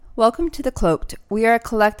Welcome to The Cloaked. We are a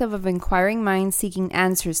collective of inquiring minds seeking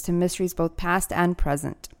answers to mysteries both past and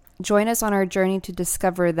present. Join us on our journey to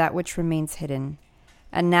discover that which remains hidden.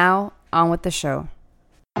 And now, on with the show.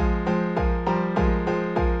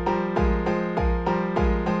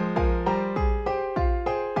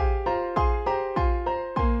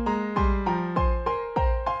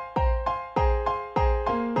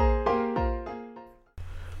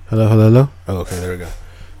 Hello, hello, hello. Oh, okay, there we go.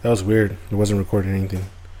 That was weird. It wasn't recording anything.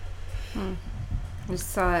 We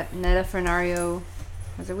saw Netta Fernario.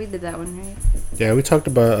 We did that one, right? Yeah, we talked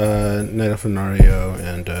about Netta Fernario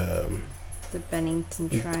and the Bennington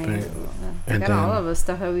Triangle. And got all of the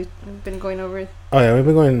stuff that we've been going over. Oh yeah, we've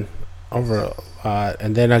been going over a lot.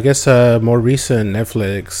 And then I guess more recent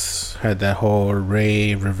Netflix had that whole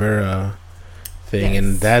Ray Rivera thing,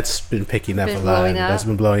 and that's been picking up a lot. That's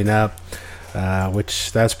been blowing up,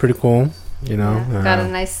 which that's pretty cool. You know, got a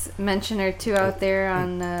nice mention or two out there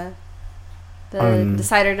on the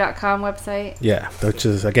Decider.com website. Yeah, which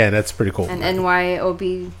is, again, that's pretty cool. And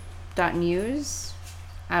NYOB.news.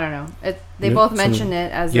 I don't know. They both mention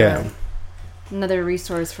it as another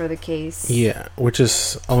resource for the case. Yeah, which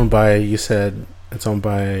is owned by, you said it's owned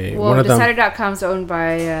by one of them. Decider.com is owned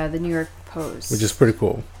by the New York Post. Which is pretty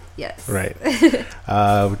cool. Yes. Right.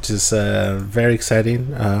 Which is very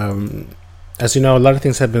exciting. As you know, a lot of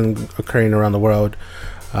things have been occurring around the world.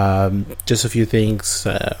 Just a few things,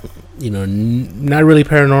 not really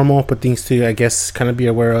paranormal, but things to, I guess, kind of be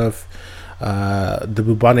aware of. The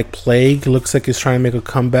bubonic plague looks like it's trying to make a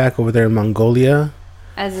comeback over there in Mongolia.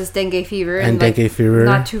 As is dengue fever. And dengue fever.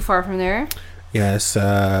 Not too far from there. Yes,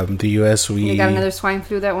 the U.S. You got another swine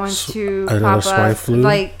flu that wants to pop up. Swine flu.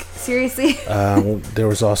 Like, seriously? There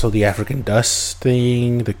was also the African dust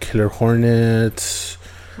thing, the killer hornets.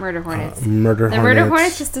 Murder hornets. The murder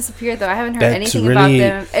hornets just disappeared, though. I haven't heard anything about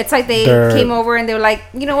them. It's like they came over and they were like,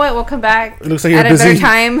 you know what, we'll come back. It looks like at you're busy. A better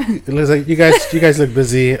time. It looks like you guys look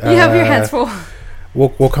busy. You have your hands full.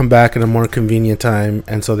 We'll come back at a more convenient time,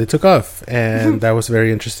 and so they took off, and that was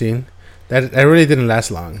very interesting. That really didn't last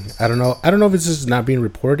long. I don't know if it's just not being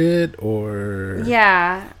reported or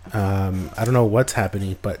I don't know what's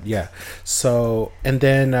happening, but yeah. So, and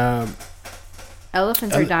then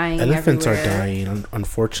elephants are dying. Elephants everywhere. are dying.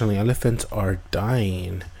 Unfortunately, elephants are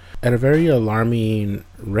dying at a very alarming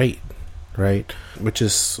rate, right? Which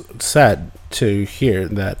is sad to hear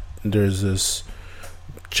that there's this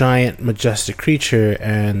giant, majestic creature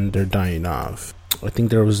and they're dying off. I think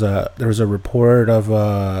there was a report of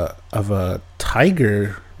a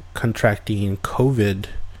tiger contracting COVID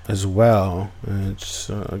as well. It's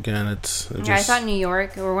I thought New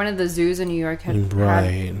York, or one of the zoos in New York had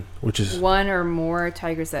which is one or more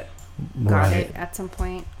tigers that got it at some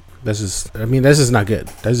point. This is not good.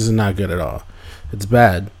 This is not good at all. It's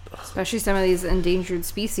bad, especially some of these endangered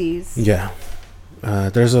species. Yeah,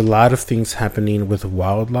 there's a lot of things happening with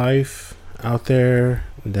wildlife out there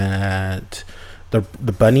that.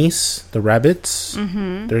 The bunnies, the rabbits,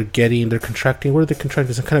 they're contracting. What are they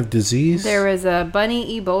contracting? Some kind of disease? There was a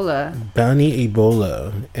bunny Ebola.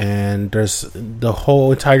 And there's the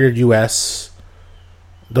whole entire U.S.,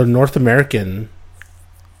 the North American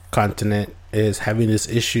continent is having these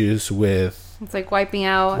issues with. It's like wiping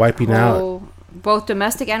out both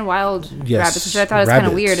domestic and wild rabbits, which I thought was kind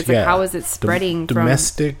of weird. It's like, how is it spreading from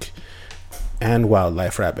domestic and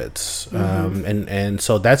wildlife rabbits, and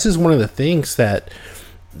so that's just one of the things that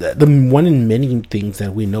the one in many things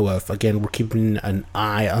that we know of. Again, we're keeping an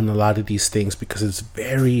eye on a lot of these things because it's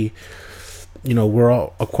very, we're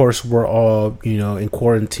all in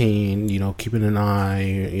quarantine, keeping an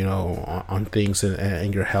eye, on things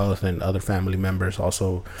and your health and other family members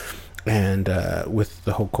also, and with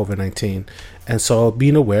the whole COVID-19, and so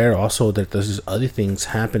being aware also that there's other things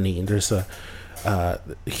happening. There's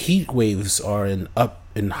heat waves are up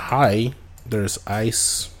and high. There's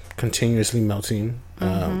ice continuously melting.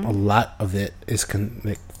 A lot of it is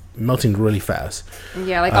melting really fast.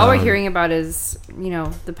 Yeah, like all we're hearing about is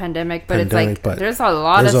the pandemic, but it's like there's a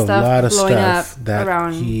lot of stuff blowing up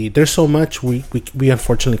around. There's so much we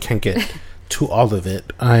unfortunately can't get to all of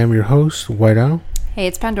it. I am your host, White Owl. Hey,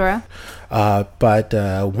 it's Pandora. But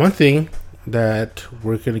one thing that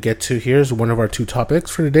we're going to get to here is one of our two topics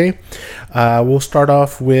for today. We'll start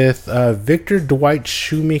off with Victor Dwight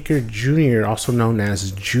Shoemaker Jr., also known as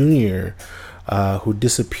Junior, who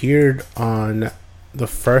disappeared on the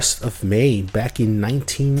 1st of May back in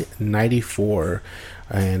 1994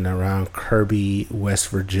 and around Kirby, West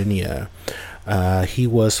Virginia. He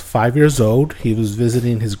was 5 years old. He was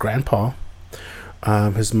visiting his grandpa.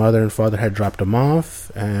 His mother and father had dropped him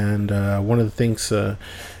off, and one of the things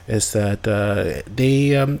is that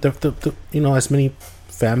they, as many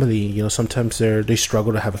family, you know, sometimes they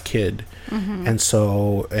struggle to have a kid. And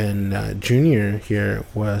so, and Junior here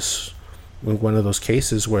was one of those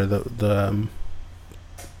cases where the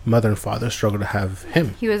mother and father struggled to have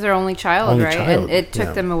him. He was their only child, right? And it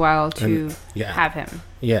took them a while to have him.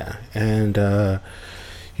 Yeah, and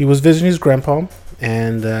he was visiting his grandpa,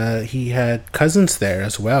 and he had cousins there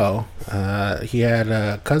as well. He had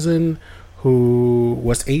a cousin who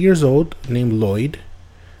was 8 years old named Lloyd,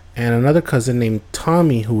 and another cousin named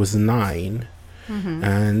Tommy who was 9.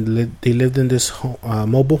 And they lived in this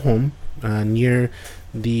mobile home near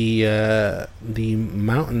the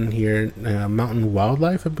mountain here, Mountain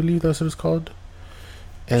Wildlife, I believe that's what it's called.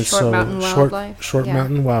 And Short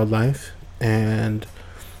Mountain Wildlife. And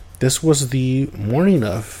this was the morning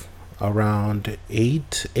of around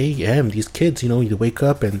 8 a.m. These kids, you know, you wake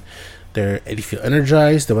up and they feel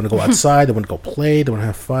energized. They want to go outside. They want to go play. They want to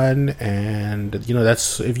have fun. And, you know,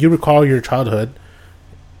 that's, if you recall your childhood,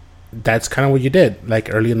 that's kind of what you did.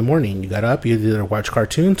 Like early in the morning, you got up, you either watch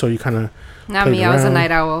cartoons or you kind of. Not me. I was a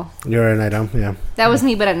night owl. You're a night owl, yeah. That was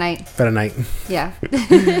me, but at night. But at night. Yeah.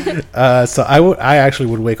 So I actually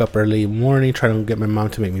would wake up early morning, try to get my mom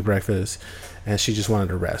to make me breakfast, and she just wanted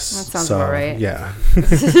to rest. That sounds about right. Yeah.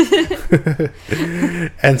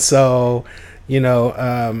 And so, you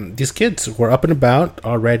know, these kids were up and about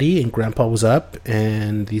already, and Grandpa was up,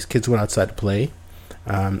 and these kids went outside to play,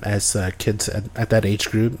 as kids at that age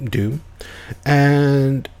group do.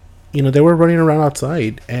 And, you know, they were running around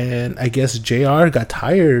outside, and I guess JR got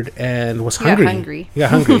tired and was hungry. He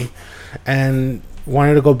got hungry. And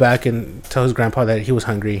wanted to go back and tell his grandpa that he was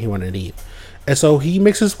hungry, he wanted to eat. And so he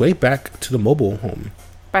makes his way back to the mobile home.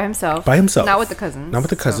 By himself. Not with the cousins. Not with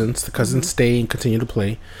the cousins. The cousins stay and continue to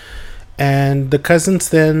play. And the cousins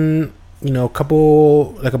then, you know,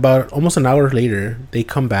 about almost an hour later, they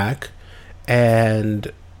come back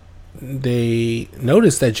and they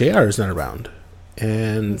notice that JR is not around.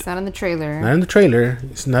 And he's not in the trailer. Not in the trailer.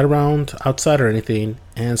 He's not around outside or anything.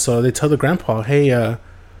 And so they tell the grandpa, hey,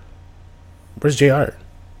 where's JR?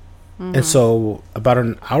 And so about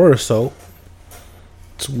an hour or so,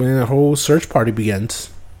 it's when the whole search party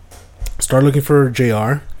begins. Start looking for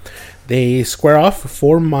JR. They square off a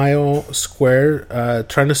 4-mile square,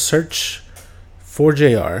 trying to search for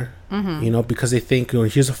JR. You know, because they think, you know,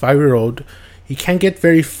 he's a 5-year-old. He can't get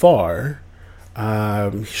very far.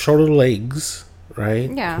 He's short of legs, right?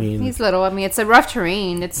 Yeah, he's little. I mean, it's a rough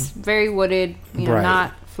terrain. It's very wooded, you know,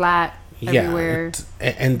 not flat everywhere.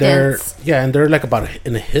 And they're like about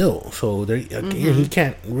in a hill, so he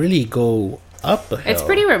can't really go up the hill. It's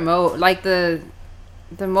pretty remote. Like the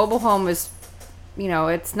mobile home is, you know,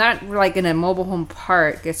 it's not like in a mobile home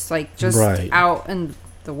park. It's like just out in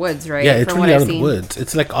the woods, right? Yeah, it's really out in the woods.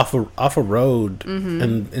 It's like off a road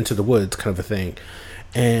and into the woods kind of a thing.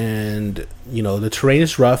 And, you know, the terrain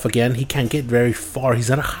is rough. Again, he can't get very far. He's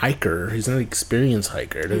not a hiker. He's not an experienced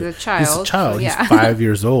hiker. He's a child. So, he's 5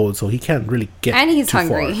 years old, so he can't really get and he's too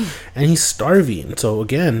hungry. Far. And he's starving. So,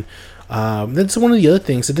 again, that's one of the other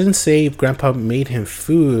things. It didn't say if Grandpa made him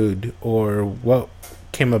food or what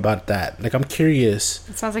came about that. Like, I'm curious.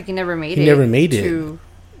 It sounds like he never made it. He never made it.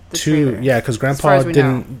 Yeah, because Grandpa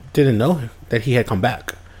didn't know that he had come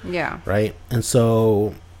back. Yeah. Right? And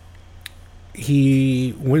so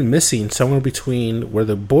he went missing somewhere between where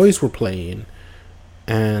the boys were playing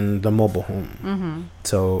and the mobile home.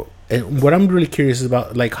 So, and what I'm really curious is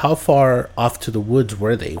about, like, how far off to the woods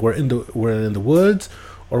were they? Were in the woods,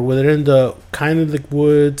 or were they in the kind of the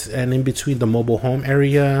woods and in between the mobile home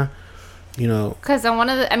area? You know, because on one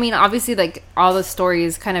of the, I mean, obviously, like, all the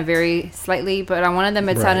stories kind of vary slightly, but on one of them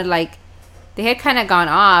it sounded like they had kind of gone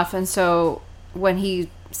off, and so when he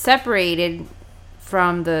separated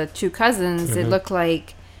from the two cousins, it looked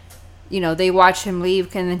like, you know, they watched him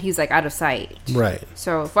leave, and then he's like out of sight. Right.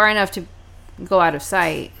 So far enough to go out of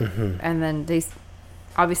sight, and then they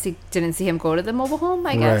obviously didn't see him go to the mobile home,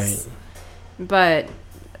 I guess. Right. But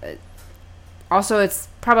also, it's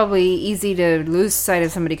probably easy to lose sight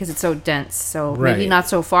of somebody because it's so dense. So maybe not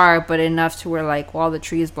so far, but enough to where, like, all the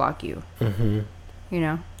trees block you. You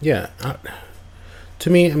know? Yeah. To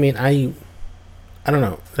me, I mean, I don't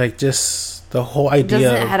know. Like, just the whole idea. It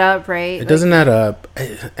doesn't add up, right? It doesn't add up.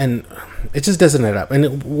 And it just doesn't add up.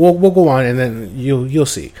 And we'll go on, and then you'll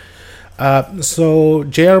see. So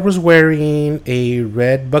JR was wearing a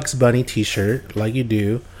red Bugs Bunny t-shirt, like you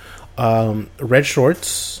do, red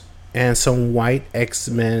shorts, and some white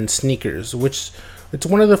X-Men sneakers, which it's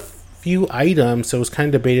one of the few items that was kind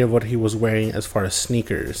of debated what he was wearing as far as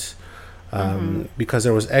sneakers. Because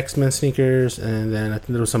there was X-Men sneakers, and then I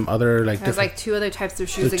think there was some other, like, there's like two other types of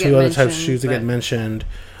shoes that get mentioned.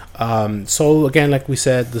 So again, like we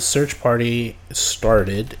said, the search party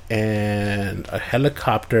started, and a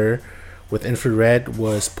helicopter with infrared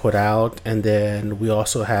was put out, and then we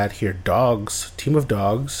also had here team of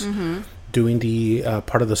dogs, doing the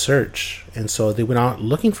part of the search, and so they went out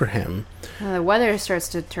looking for him. The weather starts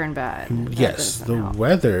to turn bad. Yes, the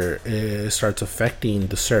weather starts affecting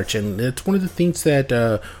the search, and it's one of the things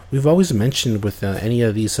that we've always mentioned with any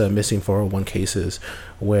of these missing 401 cases,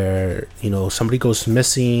 where somebody goes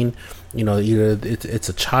missing, either it's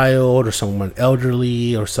a child or someone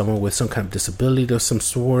elderly or someone with some kind of disability of some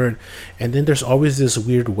sort, and then there's always this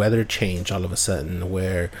weird weather change all of a sudden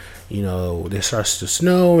where it starts to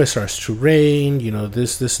snow, it starts to rain,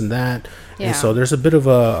 this and that. Yeah. And so there's a bit of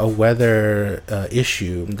a weather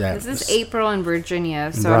issue. This is April in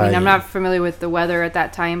Virginia, so right. I mean, I'm not familiar with the weather at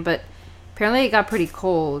that time, but apparently it got pretty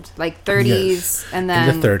cold, like 30s, yes. And then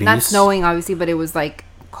in the 30s. Not snowing obviously, but it was like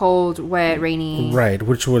cold, wet, rainy, right,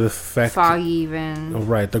 which would affect foggy even,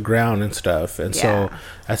 right, the ground and stuff, and so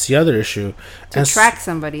that's the other issue. To track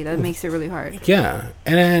somebody, that makes it really hard. Yeah,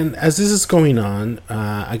 and then as this is going on,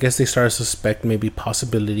 I guess they started to suspect maybe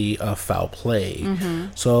possibility of foul play.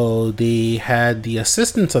 So they had the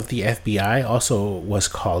assistance of the FBI also was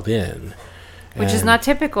called in, which is not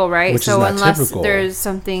typical, right? So unless there's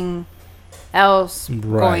something else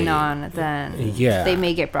going on, then they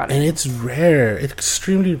may get brought in. And it's rare, it's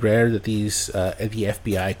extremely rare that the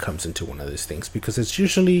FBI comes into one of these things, because it's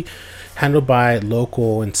usually handled by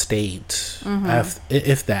local and state,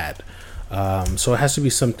 if that. So it has to be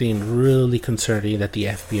something really concerning that the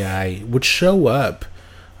FBI would show up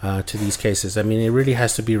to these cases. I mean, it really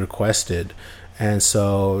has to be requested. And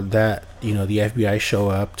so that, the FBI show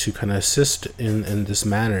up to kind of assist in this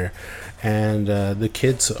manner. And the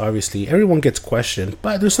kids, obviously, everyone gets questioned,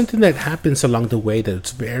 but there's something that happens along the way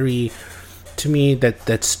that's very, to me,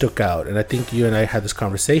 that stuck out. And I think you and I had this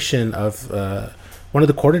conversation of one of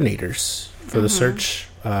the coordinators for the search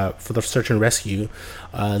and rescue,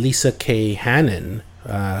 Lisa K. Hannon,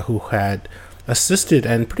 who had assisted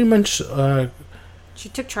and pretty much she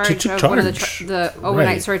took charge of one of the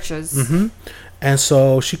overnight searches. And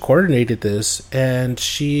so she coordinated this, and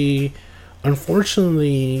she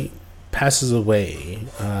unfortunately passes away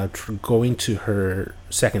going to her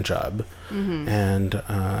second job. And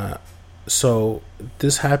so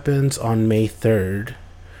this happens on May 3rd,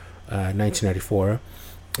 1994,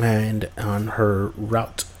 and on her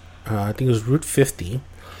route, I think it was Route 50.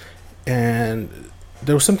 And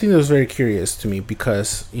there was something that was very curious to me,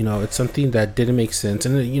 because it's something that didn't make sense,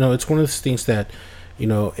 and it's one of those things that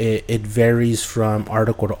it varies from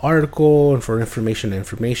article to article and for information to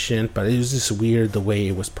information, but it was just weird the way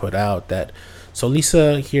it was put out. So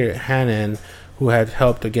Lisa here, Hannon, who had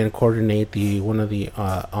helped again coordinate one of the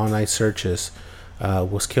all-night searches,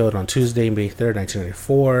 was killed on Tuesday, May 3rd,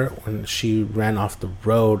 1994, when she ran off the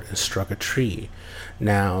road and struck a tree.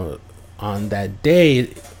 Now, on that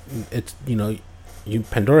day, it's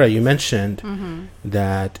Pandora, you mentioned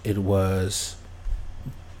that it was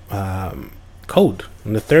cold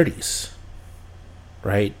in the 30s,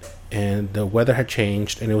 right? And the weather had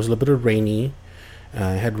changed, and it was a little bit of rainy. It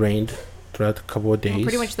had rained throughout a couple of days. Well,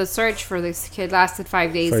 pretty much the search for this kid lasted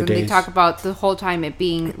 5 days, and they talk about the whole time it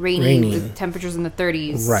being rainy with temperatures in the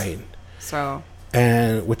 30s. Right. So.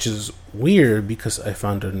 And which is weird, because I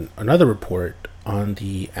found another report on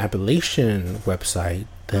the Appalachian website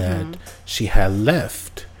that she had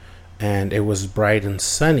left, and it was bright and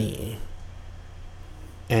sunny,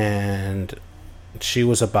 and she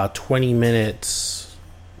was about 20 minutes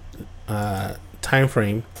time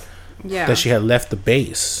frame that she had left the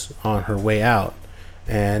base on her way out,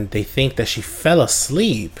 and they think that she fell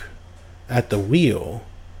asleep at the wheel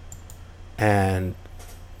and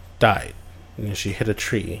died. She hit a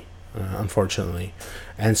tree, unfortunately.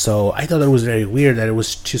 And so I thought it was very weird that it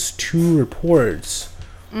was just two reports.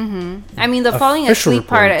 I mean, the falling asleep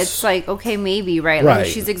part, it's like, okay, maybe, right? Like,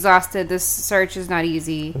 she's exhausted. This search is not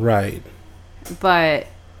easy. Right. But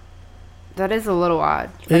that is a little odd.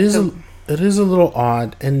 It is a little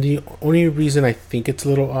odd. And the only reason I think it's a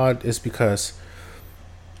little odd is because,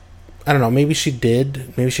 I don't know, maybe she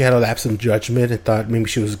had a lapse in judgment and thought maybe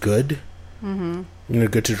she was good.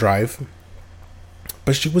 Good to drive.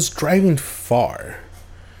 But she was driving far.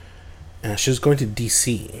 And she was going to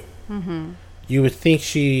D.C. You would think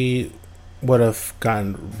she would have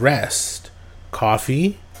gotten rest,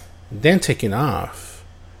 coffee, then taken off.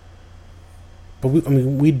 But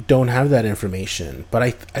we don't have that information. But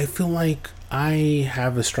I feel like I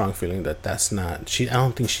have a strong feeling that that's not. I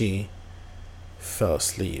don't think she fell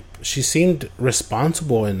asleep. She seemed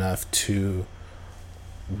responsible enough to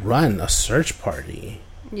run a search party.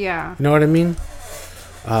 Yeah. You know what I mean?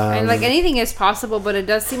 And like anything is possible, but it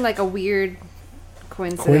does seem like a weird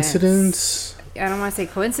coincidence. I don't want to say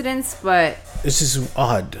coincidence, but it's just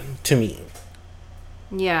odd to me.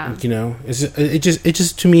 Yeah, you know, it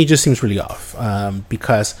just to me it just seems really off.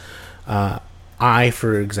 Because I,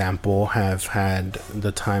 for example, have had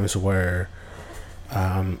the times where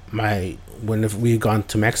when we had gone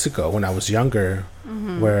to Mexico when I was younger,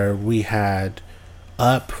 where we had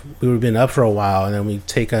been up for a while, and then we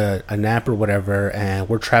take a nap or whatever, and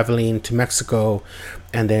we're traveling to Mexico,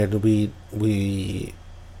 and then we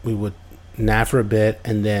would nap for a bit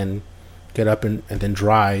and then get up and then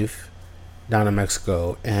drive down to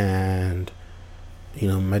Mexico, and you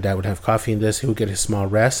know, my dad would have coffee and he would get his small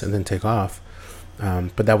rest and then take off.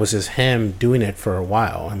 But that was just him doing it for a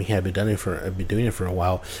while. I mean, he had been doing it for a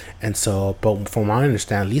while, and so, but from what I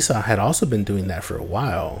understand, Lisa had also been doing that for a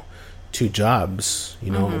while. 2 jobs,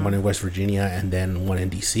 you know, one in West Virginia and then one in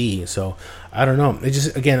DC. So I don't know. It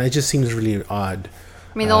just seems really odd.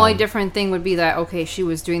 I mean, the only different thing would be that, okay, she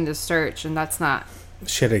was doing the search, and that's not...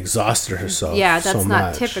 She had exhausted herself. Yeah, that's so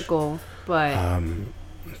not much. typical, but...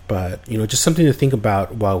 But, you know, just something to think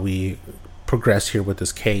about while we progress here with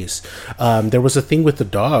this case. There was a thing with the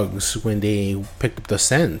dogs when they picked up the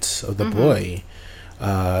scent of the boy.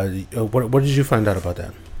 What did you find out about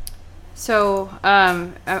that? So,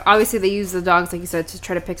 obviously they use the dogs, like you said, to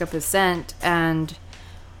try to pick up his scent. And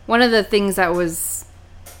one of the things that was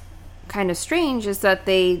kind of strange is that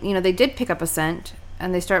they did pick up a scent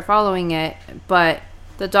and they start following it, but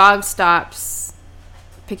the dog stops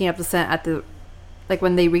picking up the scent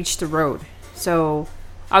when they reach the road. So,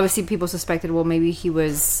 obviously people suspected, well, maybe he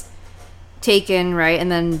was taken, right?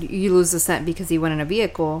 And then you lose the scent because he went in a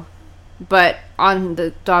vehicle. But on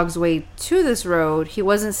the dog's way to this road, he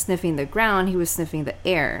wasn't sniffing the ground, he was sniffing the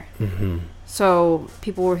air. So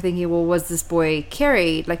people were thinking, well, was this boy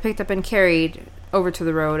picked up and carried over to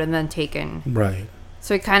the road and then taken? Right.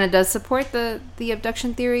 So it kind of does support the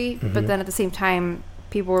abduction theory, but then at the same time,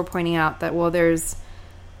 people were pointing out that, well, there's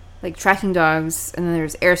like tracking dogs and then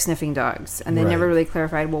there's air sniffing dogs, and they never really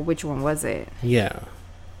clarified, well, which one was it? Yeah.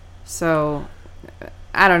 So...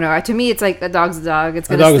 I don't know. To me, it's like a dog's a dog. It's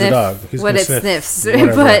gonna sniff what it sniffs,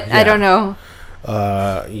 but yeah. I don't know.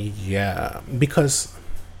 Yeah, because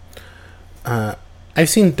I've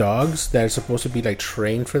seen dogs that are supposed to be like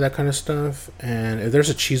trained for that kind of stuff, and if there's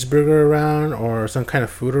a cheeseburger around or some kind of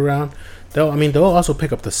food around, they'll also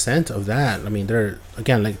pick up the scent of that. I mean, they're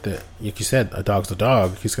again like you said, a dog's a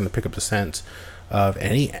dog. He's gonna pick up the scent of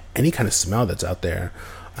any kind of smell that's out there.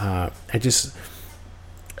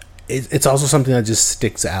 It's also something that just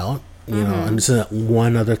sticks out, you know, and this is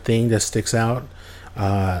one other thing that sticks out,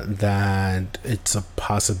 that it's a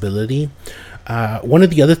possibility. One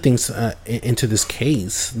of the other things into this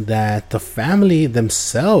case, that the family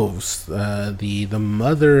themselves, the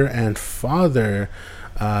mother and father,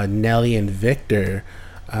 Nellie and Victor,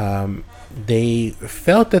 they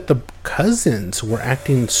felt that the cousins were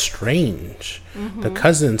acting strange. The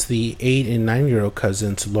cousins, the 8 and 9-year-old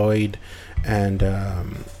cousins, Lloyd and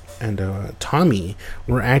Tommy,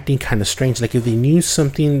 were acting kind of strange. Like if they knew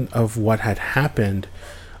something of what had happened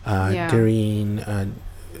during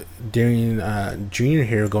Junior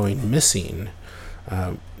here going missing.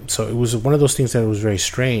 So it was one of those things that was very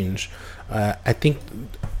strange. I think,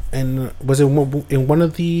 and was it in one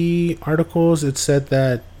of the articles, it said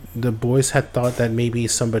that the boys had thought that maybe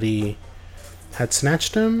somebody had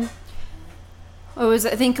snatched them. I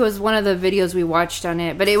think it was one of the videos we watched on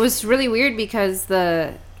it, but it was really weird because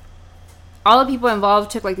all the people involved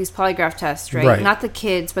took like these polygraph tests, right? Not the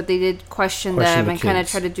kids, but they did question them and kind of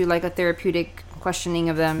try to do like a therapeutic questioning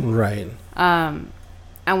of them. Right. And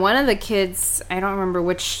one of the kids, I don't remember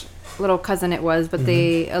which little cousin it was, but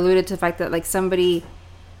they alluded to the fact that like somebody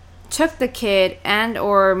took the kid and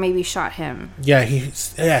or maybe shot him. Yeah,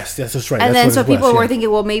 yes, that's right. And then so people were thinking,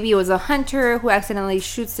 well, maybe it was a hunter who accidentally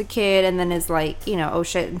shoots the kid and then is like, you know, oh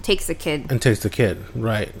shit, and takes the kid.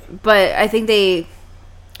 Right. But I think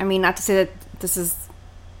not to say that this is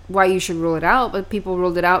why you should rule it out, but people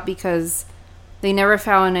ruled it out because they never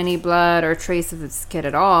found any blood or trace of this kid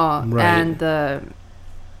at all. Right. And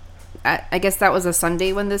I guess that was a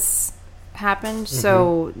Sunday when this happened,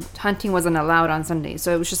 so hunting wasn't allowed on Sunday.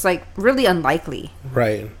 So it was just like really unlikely.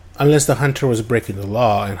 Right. Unless the hunter was breaking the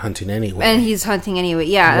law and hunting anyway. And he's hunting anyway.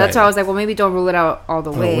 Yeah, that's why I was like, well, maybe don't rule it out all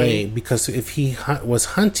the way. Because if he was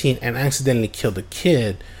hunting and accidentally killed a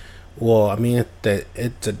kid... Well, I mean,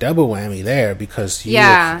 it's a double whammy there because you're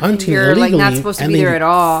hunting illegally, like not supposed to be there at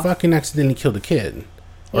all. Fucking accidentally killed a kid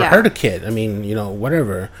or hurt a kid. I mean, you know,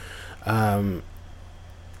 whatever.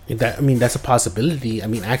 That's a possibility. I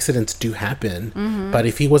mean, accidents do happen. But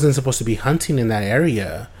if he wasn't supposed to be hunting in that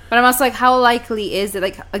area... But I'm also like, how likely is it?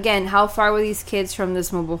 Like, again, how far were these kids from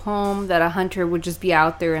this mobile home that a hunter would just be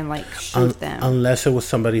out there and, like, shoot them? Unless it was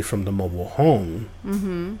somebody from the mobile home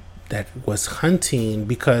that was hunting.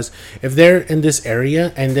 Because if they're in this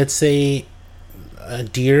area and let's say a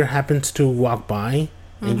deer happens to walk by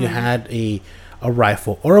and you had a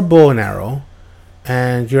rifle or a bow and arrow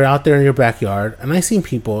and you're out there in your backyard, and I've seen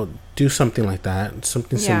people do something like that,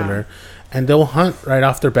 something similar, and they'll hunt right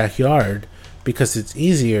off their backyard because it's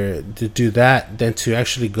easier to do that than to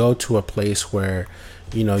actually go to a place where,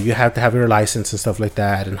 you know, you have to have your license and stuff like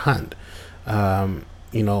that and hunt.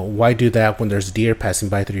 You know, why do that when there's deer passing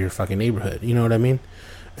by through your fucking neighborhood? You know what I mean?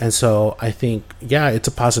 And so I think, yeah, it's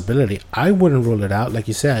a possibility. I wouldn't rule it out, like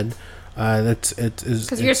you said.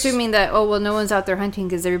 Because you're assuming that, oh, well, no one's out there hunting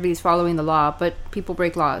because everybody's following the law, but people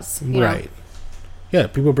break laws. You know? Yeah,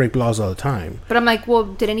 people break laws all the time. But I'm like, well,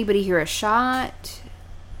 did anybody hear a shot?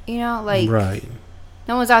 You know, like... Right.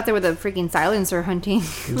 No one's out there with a freaking silencer hunting.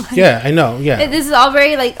 Like, yeah, I know, yeah. This is all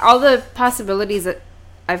very, like, all the possibilities that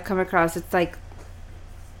I've come across, it's like...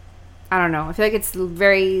 I don't know. I feel like it's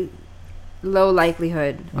very low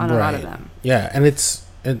likelihood on a lot of them. Yeah, and it's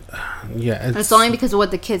only because of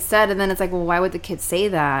what the kids said, and then it's like, well, why would the kids say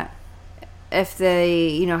that if they,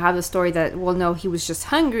 you know, have the story that, well, no, he was just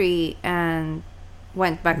hungry and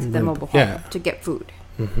went back to the mobile home to get food.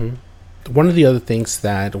 One of the other things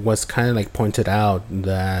that was kind of like pointed out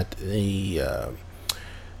that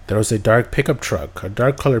there was a dark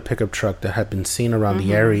colored pickup truck that had been seen around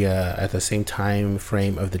the area at the same time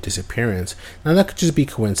frame of the disappearance. Now that could just be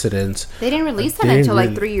coincidence. They didn't release that until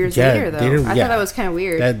like 3 years later, though. I thought that was kind of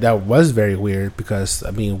weird. That was very weird because,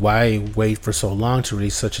 I mean, why wait for so long to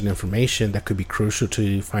release such an information that could be crucial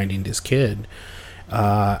to finding this kid?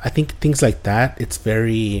 I think things like that, it's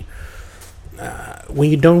very... when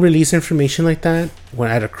you don't release information like that,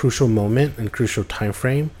 when at a crucial moment and crucial time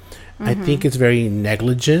frame, I think it's very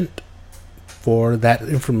negligent for that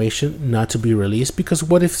information not to be released. Because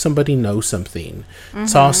what if somebody knows something,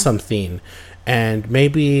 saw something, and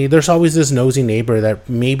maybe there's always this nosy neighbor that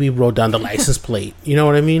maybe wrote down the license plate. You know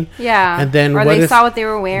what I mean? Yeah. And then or they saw what they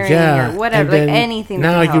were wearing or whatever, like anything.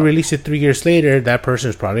 Now you release it 3 years later, that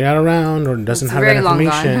person's probably not around or doesn't have that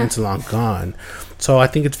information. It's long gone. So I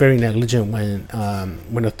think it's very negligent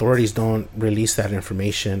when authorities don't release that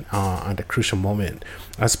information on the crucial moment,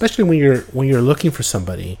 especially when you're looking for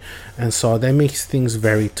somebody, and so that makes things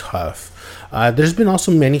very tough. There's been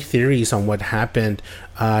also many theories on what happened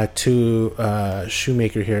to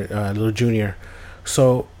Shoemaker here, Little Junior.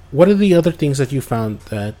 So what are the other things that you found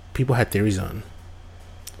that people had theories on?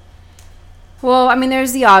 Well, I mean,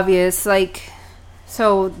 there's the obvious, like,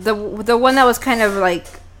 so the one that was kind of like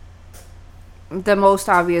the most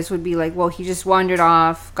obvious would be like, well, he just wandered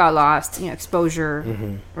off, got lost, you know,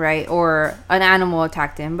 exposure, right? Or an animal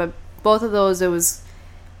attacked him. But both of those, it was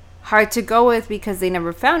hard to go with because they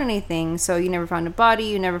never found anything. So you never found a body,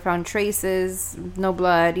 you never found traces, no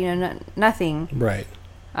blood, you know, nothing. Right.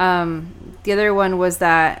 The other one was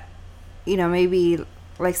that, you know, maybe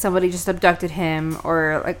like somebody just abducted him,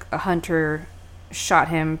 or like a hunter shot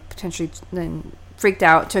him, potentially, then freaked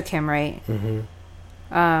out, took him, right?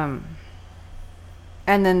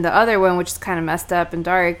 And then the other one, which is kind of messed up and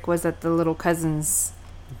dark, was that the little cousins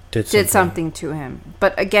did something to him.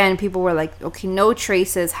 But again, people were like, okay, no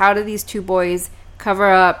traces. How do these two boys cover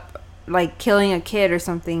up, like, killing a kid or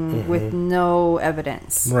something with no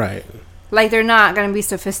evidence? Right. Like, they're not going to be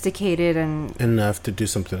sophisticated and... enough to do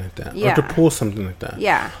something like that. Yeah. Or to pull something like that.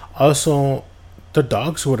 Yeah. Also, the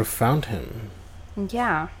dogs would have found him.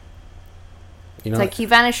 Yeah. You know, it's like he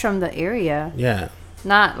vanished from the area. Yeah.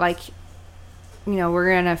 Not like... you know,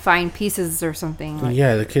 we're gonna find pieces or something. Like,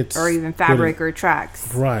 yeah, the kids, or even fabric or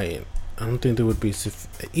tracks. Right. I don't think there would be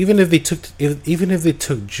even if they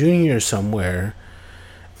took Junior somewhere,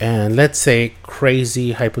 and let's say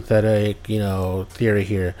crazy hypothetical, you know, theory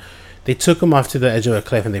here, they took him off to the edge of a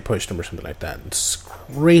cliff and they pushed him or something like that. It's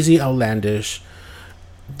crazy, outlandish.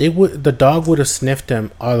 The dog would have sniffed him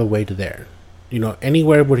all the way to there. You know,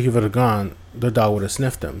 anywhere where he would have gone, the dog would have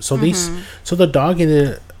sniffed him. So so the dog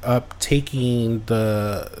ended up taking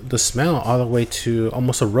the smell all the way to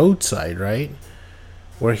almost a roadside, right,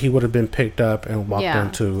 where he would have been picked up and walked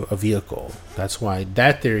onto a vehicle. That's why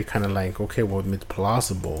that theory kind of like, okay, well, it's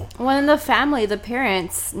plausible. Well, in the family, the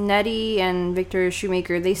parents, Nettie and Victor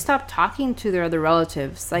Shoemaker, they stopped talking to their other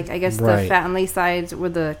relatives. Like, I guess the family sides where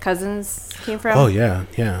the cousins came from. Oh yeah.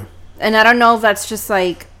 And I don't know if that's just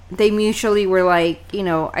like they mutually were like, you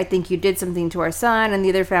know, I think you did something to our son, and the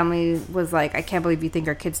other family was like, I can't believe you think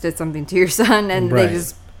our kids did something to your son, and they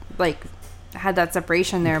just like had that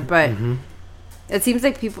separation there, but it seems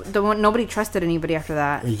like nobody trusted anybody after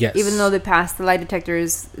that. Yes. Even though they passed the lie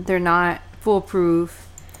detectors, they're not foolproof.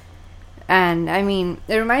 And I mean,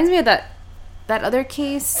 it reminds me of that other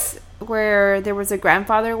case where there was a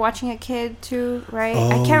grandfather watching a kid too, right?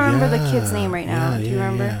 I can't remember the kid's name right now. Do you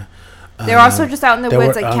remember? Yeah. They're also just out in the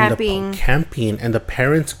woods, like camping. And the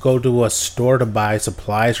parents go to a store to buy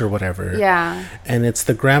supplies or whatever. Yeah. And it's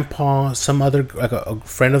the grandpa, some other, like a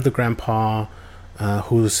friend of the grandpa,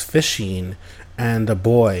 who's fishing, and the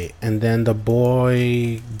boy. And then the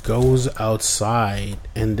boy goes outside,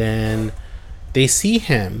 and then they see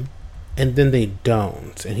him, and then they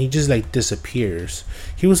don't. And he just, like, disappears.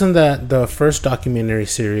 He was in the first documentary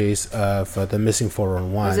series of The Missing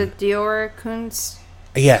 411. Was it Dior Kunz?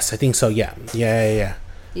 Yes, I think so. Yeah. Yeah,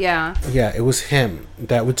 it was him.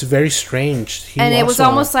 That was very strange. It was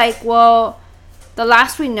almost like, well, the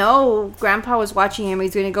last we know, Grandpa was watching him.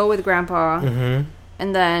 He's going to go with Grandpa. Mm-hmm.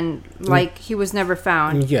 And then, like, he was never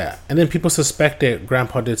found. Yeah. And then people suspected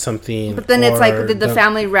Grandpa did something. But then it's like, did the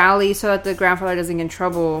family rally so that the grandfather doesn't get in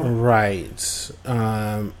trouble? Right.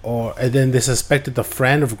 And then they suspected the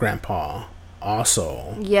friend of Grandpa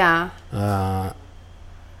also. Yeah.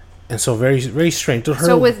 And so very, very strange.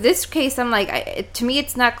 So with this case, I'm like, to me,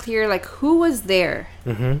 it's not clear, like, who was there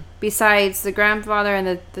besides the grandfather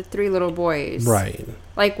and the three little boys. Right.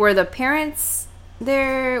 Like, were the parents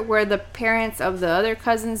there? Were the parents of the other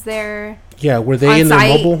cousins there? Yeah, were they in the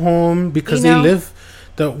mobile home? Because they live...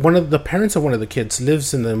 One of the parents of one of the kids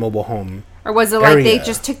lives in the mobile home. Or was it like area. They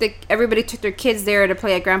just everybody took their kids there to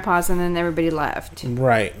play at Grandpa's and then everybody left?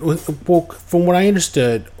 Right. Well, from what I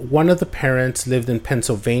understood, one of the parents lived in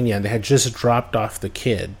Pennsylvania and they had just dropped off the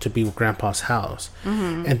kid to be with Grandpa's house.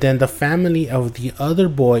 Mm-hmm. And then the family of the other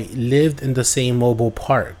boy lived in the same mobile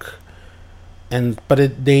park. But I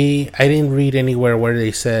didn't read anywhere where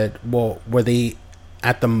they said, well, were they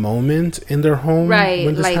at the moment in their home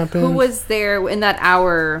when this happened? Who was there in that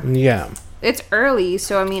hour? Yeah. It's early,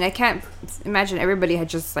 so I mean, I can't imagine everybody had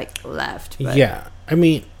just like left. But. Yeah, I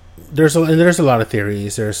mean, there's a lot of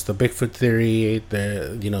theories. There's the Bigfoot theory.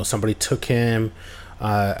 Somebody took him.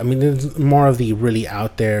 I mean, there's more of the really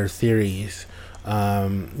out there theories.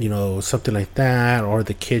 Something like that, or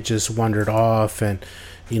the kid just wandered off, and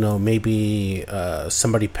maybe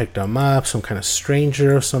somebody picked him up, some kind of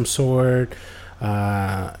stranger of some sort.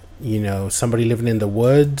 Somebody living in the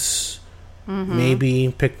woods. Mm-hmm.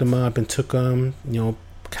 Maybe picked them up and took them,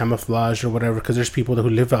 camouflage or whatever. Because there's people who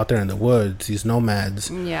live out there in the woods, these nomads.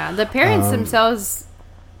 Yeah, the parents themselves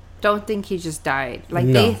don't think he just died. Like,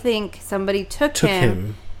 they think somebody took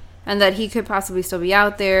him, and that he could possibly still be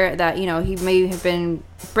out there. That he may have been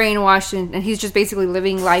brainwashed, and he's just basically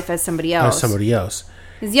living life as somebody else.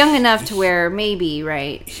 He's young enough to where maybe,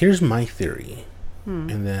 right? Here's my theory,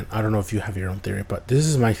 and then I don't know if you have your own theory, but this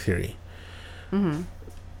is my theory. Mm-hmm.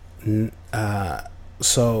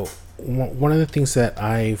 So one of the things that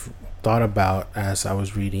I've thought about as I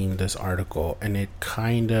was reading this article, and it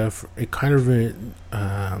kind of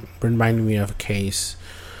reminded me of a case,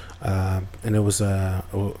 and it was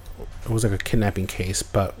like a kidnapping case.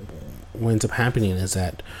 But what ends up happening is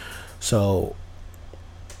that, and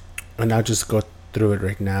I'll just go through it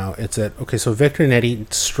right now. It's that so Victor and Eddie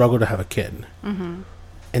struggle to have a kid, and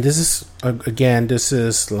this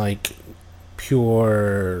is like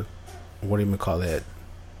pure, what do you call it?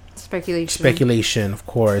 Speculation, of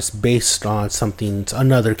course, based on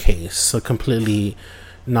another case, so completely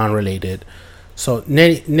non-related. So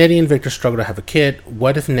Nettie and Victor struggle to have a kid.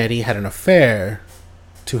 What if Nettie had an affair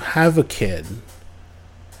to have a kid,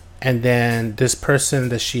 and then this person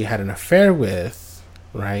that she had an affair with,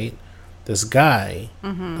 right? This guy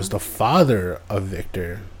was the father of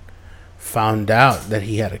Victor, found out that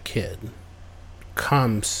he had a kid,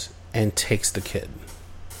 comes and takes the kid.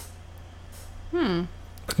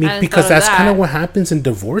 Because that's kind of what happens in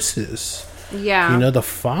divorces. Yeah. The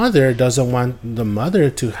father doesn't want the mother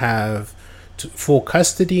to have full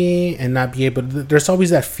custody and not be able to. There's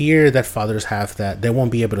always that fear that fathers have that they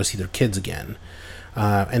won't be able to see their kids again.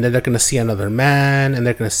 And then they're going to see another man and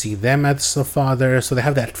they're going to see them as the father. So they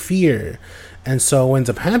have that fear. And so what ends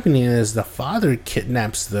up happening is the father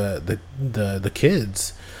kidnaps the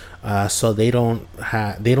kids. So they don't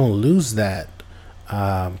lose that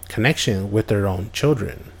connection with their own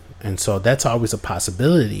children, and so that's always a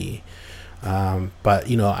possibility. But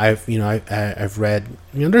I've read,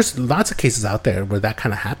 there's lots of cases out there where that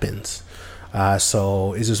kind of happens.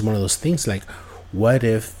 So it's just one of those things. Like, what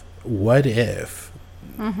if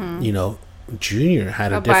Junior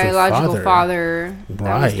had a different biological father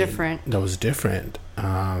that was different.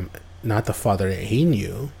 Not the father that he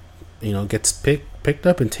knew. gets picked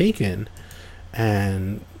up and taken,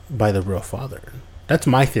 and by the real father. That's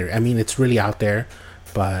my theory. I mean, it's really out there,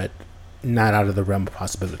 but not out of the realm of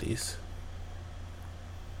possibilities.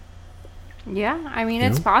 Yeah, I mean,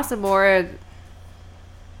 it's possible. Or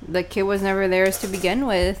the kid was never theirs to begin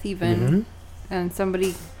with, even, and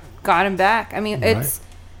somebody got him back. I mean,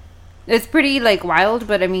 it's pretty like wild,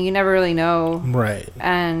 but I mean, you never really know, right?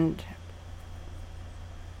 And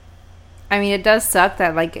I mean, it does suck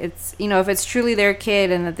that like it's if it's truly their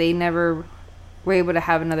kid and that they never were able to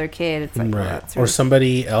have another kid. It's like right, or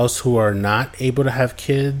somebody else who are not able to have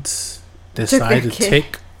kids decide to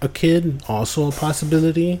take a kid. Also a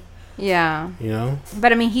possibility. Yeah.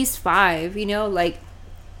 But I mean, he's 5. Like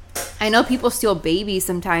I know people steal babies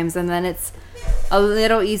sometimes, and then it's a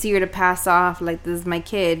little easier to pass off. Like, this is my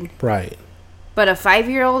kid. Right. But a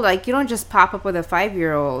 5-year-old, like, you don't just pop up with a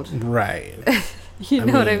 5-year-old. Right. You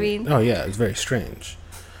know what I mean? Oh yeah, it's very strange.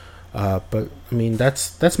 But I mean,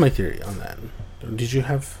 that's my theory on that. Did you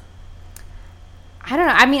have? I don't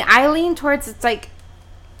know. I mean, I lean towards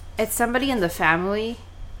it's somebody in the family,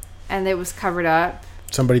 and it was covered up.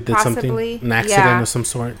 Somebody did possibly. Something, an accident of some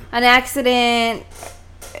sort. An accident.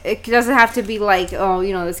 It doesn't have to be like,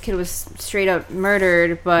 this kid was straight up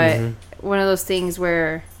murdered, but one of those things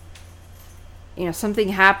where, something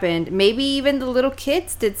happened. Maybe even the little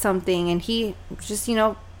kids did something, and he just,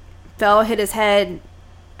 fell, hit his head,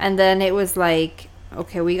 and then it was like,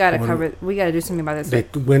 okay, we gotta do something about this. They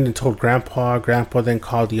went and told Grandpa. Grandpa then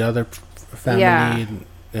called the other family,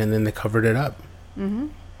 and then they covered it up.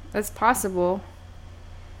 That's possible.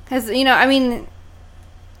 Because, I mean,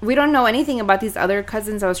 we don't know anything about these other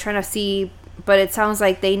cousins. I was trying to see, but it sounds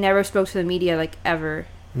like they never spoke to the media, like, ever.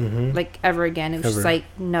 Like, ever again. It was just like,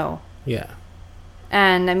 no. Yeah.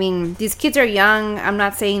 And, I mean, these kids are young. I'm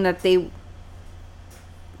not saying that they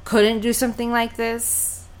couldn't do something like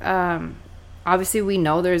this. Obviously, we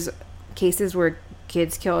know there's cases where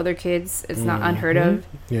kids kill other kids. It's not unheard of.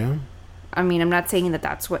 Yeah. I mean, I'm not saying that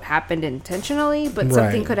that's what happened intentionally, but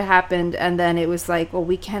something could have happened, and then it was like, well,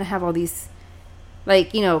 we can't have all these,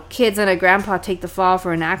 like, kids and a grandpa take the fall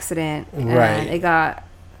for an accident, and it got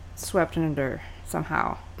swept under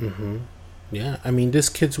somehow. Yeah, I mean, these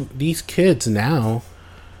kids now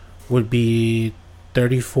would be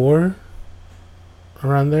 34,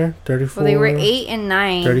 around there, 34. Well, they were 8 and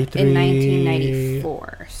 9 33, in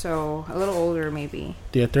 1994, so a little older maybe.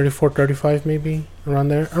 Yeah, 34, 35 maybe, around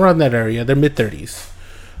that area. They're mid-30s.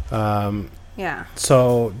 Yeah.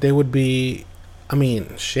 So they would be, I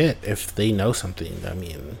mean, shit, if they know something, I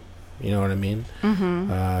mean, you know what I mean?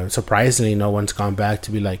 Surprisingly, no one's gone back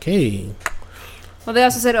to be like, hey. Well, they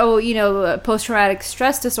also said, post-traumatic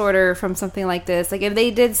stress disorder from something like this. Like, if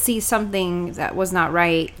they did see something that was not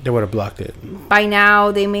right, they would have blocked it. By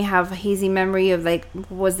now, they may have a hazy memory of, like,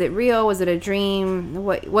 was it real? Was it a dream?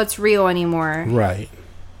 What's real anymore? Right.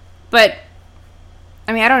 But,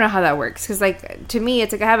 I mean, I don't know how that works. Because, like, to me,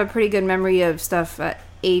 it's like I have a pretty good memory of stuff at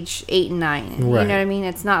age 8 and 9. Right. You know what I mean?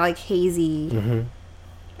 It's not, like, hazy.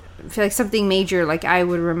 I feel like something major, like, I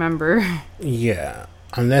would remember. Yeah.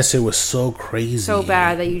 Unless it was so crazy. So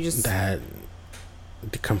bad that you just... That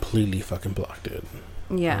they completely fucking blocked it.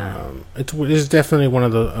 Yeah. It's definitely one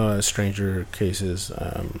of the stranger cases.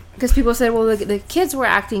 Because people said, well, the kids were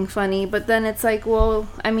acting funny. But then it's like, well,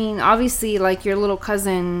 I mean, obviously, like, your little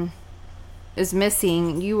cousin is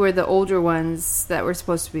missing. You were the older ones that were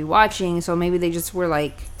supposed to be watching. So maybe they just were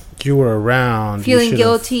like... You were around. Feeling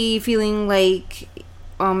guilty. Feeling like...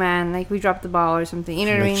 Oh man, like we dropped the ball or something. You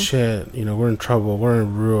know what I mean? Shit, we're in trouble. We're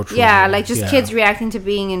in real trouble. Yeah, like just kids reacting to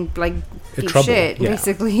being in like deep trouble. Shit,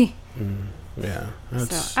 basically. Yeah,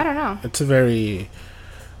 so I don't know. It's a very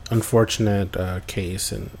unfortunate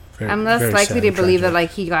case, and I'm less likely to believe that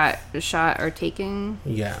like he got shot or taken.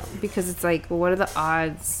 Yeah, because it's like, well, what are the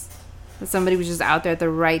odds that somebody was just out there at the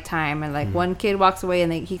right time and like one kid walks away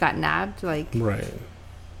and he got nabbed? Like, right?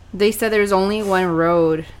 They said there's only one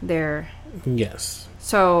road there. Yes.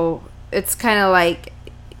 So it's kind of like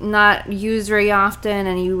not used very often,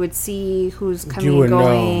 and you would see who's coming and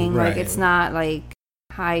going. Right. Like it's not like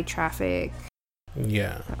high traffic.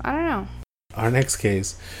 Yeah. So, I don't know. Our next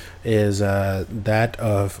case is that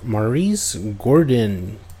of Maurice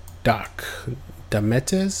Gordon Doc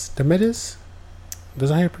Dametz. Dametz? Is that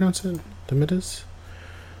how you pronounce it? Dametz?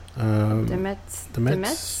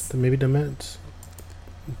 Dametz? Maybe Dametz.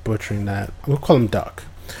 Butchering that. We'll call him Doc.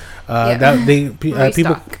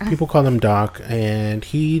 People call him Doc, and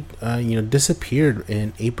he disappeared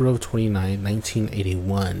in April of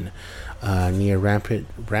 1981 near Rampart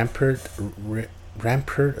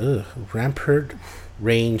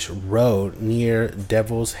Range Road near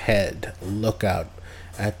Devil's Head Lookout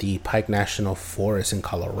at the Pike National Forest in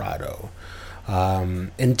Colorado.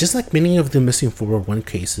 And just like many of the missing 411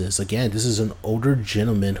 cases, again, this is an older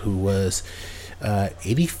gentleman who was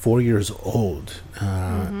 84 years old.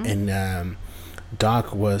 And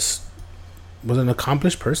Doc was an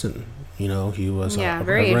accomplished person. You know, he was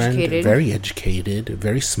very educated,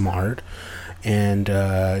 very smart, and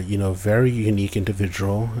very unique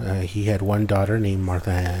individual. He had one daughter named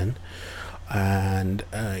Martha Ann, and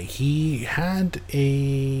he had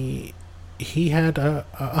a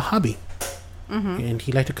hobby, and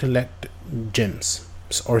he liked to collect gems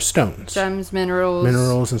or stones,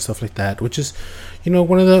 minerals and stuff like that, which is,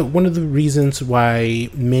 one of the reasons why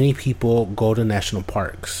many people go to national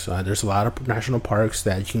parks. There's a lot of national parks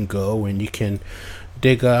that you can go and you can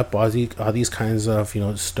dig up all these kinds of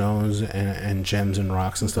stones and gems and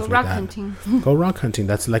rocks and stuff like that. Go rock hunting.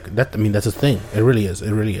 That's like that. I mean, that's a thing. It really is.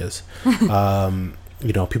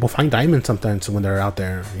 People find diamonds sometimes when they're out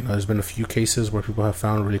there. There's been a few cases where people have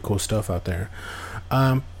found really cool stuff out there.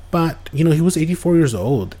 But, he was 84 years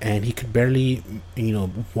old, and he could barely,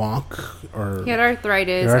 walk. Or he had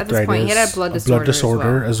arthritis. At this point, he had a blood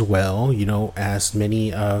disorder as well, as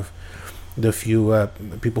many of the few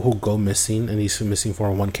people who go missing in these missing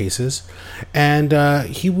 411 cases. And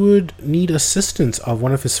he would need assistance of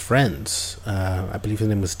one of his friends, I believe his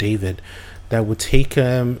name was David, that would take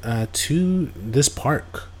him to this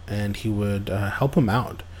park, and he would help him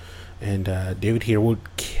out. And David here would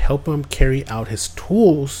help him carry out his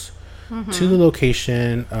tools to the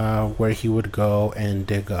location where he would go and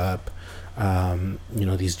dig up,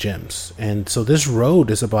 these gems. And so this road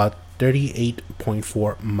is about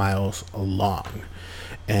 38.4 miles long.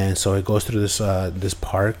 And so it goes through this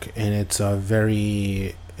park, and it's a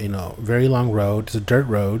very long road. It's a dirt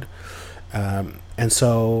road. And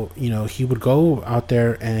so, he would go out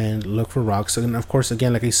there and look for rocks. And of course,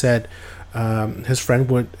 again, like I said, his friend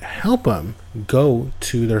would help him go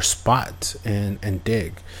to their spot and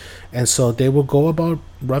dig. And so they would go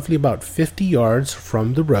roughly about 50 yards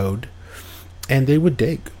from the road, and they would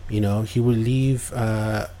dig. He would leave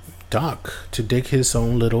Doc to dig his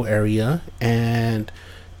own little area, and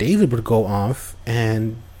David would go off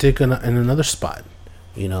and dig in another spot.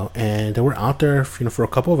 And they were out there for a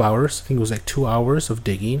couple of hours. I think it was like 2 hours of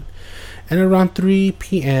digging. And around 3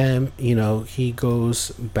 p.m., he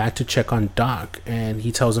goes back to check on Doc, and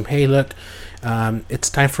he tells him, hey, look, it's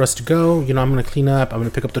time for us to go. I'm going to clean up. I'm going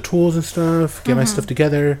to pick up the tools and stuff, get my stuff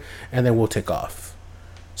together, and then we'll take off.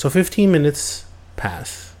 So 15 minutes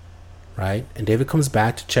pass, right? And David comes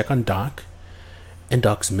back to check on Doc, and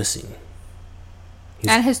Doc's missing.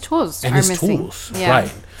 And his tools are missing.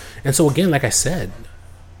 Right. And so, again, like I said,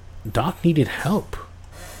 Doc needed help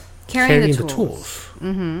carrying the tools.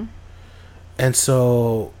 Mm-hmm. And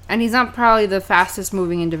so... And he's not probably the fastest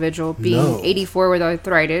moving individual, being 84 with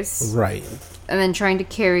arthritis. Right. And then trying to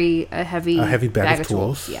carry a heavy bag of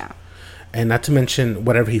tools. Yeah. And not to mention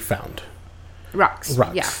whatever he found. Rocks.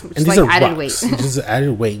 Yeah. And these are added weight. Just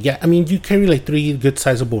added weight. Yeah. I mean, you carry like 3 good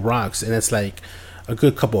sizable rocks, and it's like a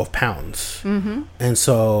good couple of pounds. Mm-hmm. And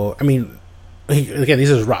so, I mean... Again,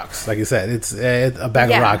 these are rocks. Like you said, it's a bag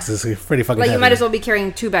of rocks. It's pretty fucking heavy. You might as well be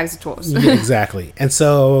carrying 2 bags of tools. Yeah, exactly. And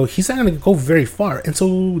so he's not going to go very far. And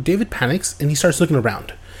so David panics, and he starts looking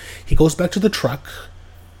around. He goes back to the truck.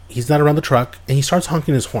 He's not around the truck, and he starts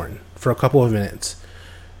honking his horn for a couple of minutes,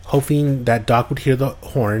 hoping that Doc would hear the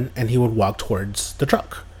horn and he would walk towards the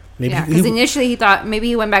truck. Because initially he thought maybe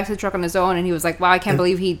he went back to the truck on his own, and he was like, wow, I can't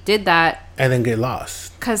believe he did that. And then get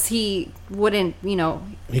lost. Because he wouldn't,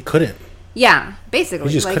 He couldn't. Yeah,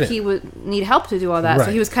 basically. Couldn't. He would need help to do all that. Right.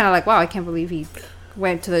 So he was kind of like, wow, I can't believe he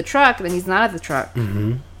went to the truck, and then he's not at the truck.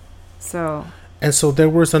 Mm-hmm. And so there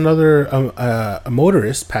was another a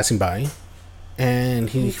motorist passing by, and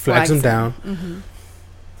he flags him down. Mm-hmm.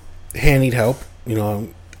 Hey, I need help,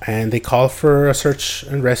 and they call for a search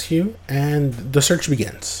and rescue, and the search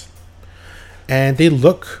begins. And they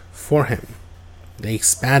look for him. They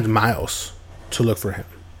expand miles to look for him.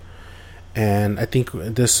 And I think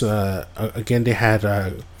this, again, they had,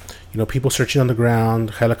 people searching on the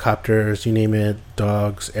ground, helicopters, you name it,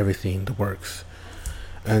 dogs, everything, the works.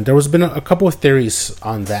 And there was been a couple of theories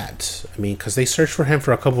on that. I mean, because they searched for him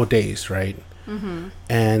for a couple of days, right? Mm-hmm.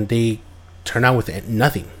 And they turn out with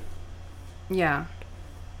nothing. Yeah.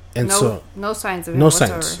 And no signs of him. No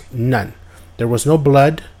whatsoever. signs. None. There was no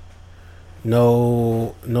blood.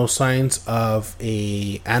 No signs of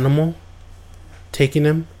a animal taking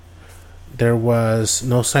him. There was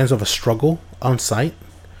no signs of a struggle on site.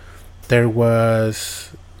 There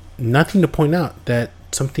was nothing to point out that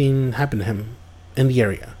something happened to him in the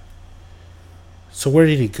area. So where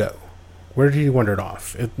did he go? Where did he wander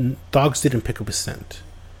off? If dogs didn't pick up his scent,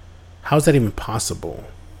 how's that even possible?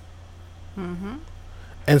 Mm-hmm.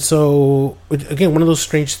 And so, again, one of those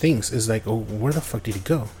strange things is like, oh, where the fuck did he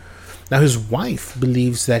go? Now, his wife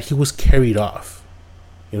believes that he was carried off.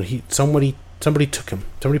 You know, somebody took him.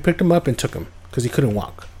 Somebody picked him up and took him because he couldn't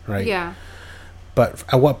walk, right? Yeah. But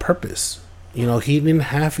at what purpose? You know, he didn't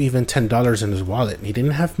have even $10 in his wallet. He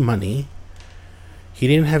didn't have money. He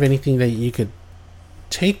didn't have anything that you could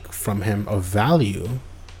take from him of value.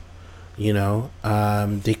 You know,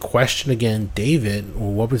 they question again David.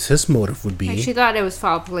 Well, what was his motive would be? Like she thought it was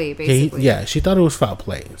foul play, basically. She thought it was foul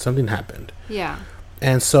play. Something happened. Yeah.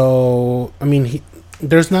 And so, I mean,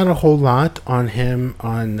 there's not a whole lot on him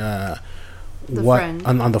on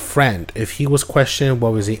the friend. If he was questioned,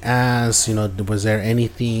 what was he asked? You know, was there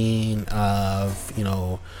anything of, you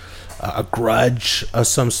know, a grudge of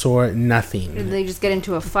some sort? Nothing. Did they just get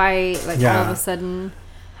into a fight, like all of a sudden?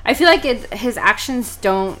 I feel like his actions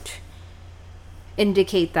don't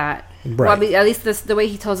indicate that. Right. Well, at least the way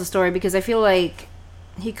he tells the story, because I feel like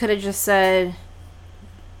he could have just said,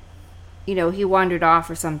 you know, he wandered off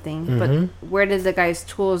or something. Mm-hmm. But where did the guy's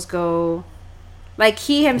tools go? Like,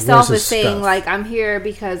 he himself is saying, stuff? Like, I'm here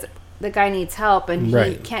because the guy needs help and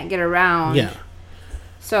he can't get around. Yeah.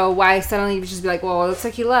 So why suddenly you just be like, well, it looks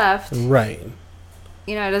like he left. Right.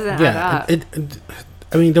 You know, it doesn't add up.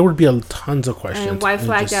 I mean, there would be tons of questions. And why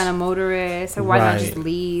flag down a motorist? Or why not just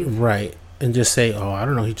leave? Right. And just say, oh, I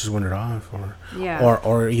don't know, he just wandered off.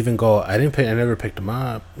 Or even go, I never picked him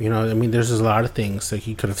up. You know, I mean, there's a lot of things that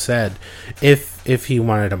he could have said if he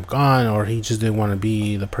wanted him gone, or he just didn't want to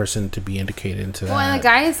be the person to be indicated into that. Well, and the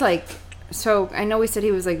guy is like, so I know we said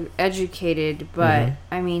he was like educated, but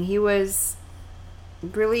I mean, he was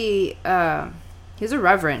really, he's a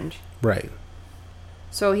reverend. Right.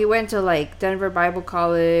 So he went to like Denver Bible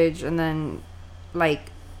College and then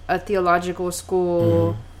like a theological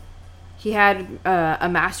school. He had a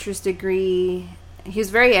master's degree. He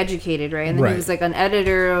was very educated, right? And then he was like an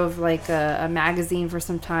editor of like a magazine for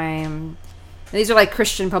some time. And these are like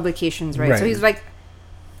Christian publications, right? So he's like,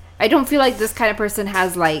 I don't feel like this kind of person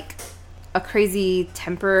has like a crazy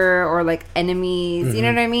temper or like enemies. You know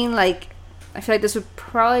what I mean? Like, I feel like this would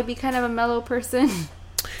probably be kind of a mellow person.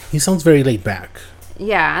 He sounds very laid back.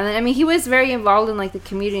 Yeah, and then, I mean, he was very involved in like the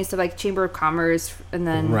community stuff, like Chamber of Commerce, and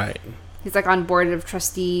then he's like on board of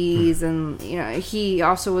trustees, and you know, he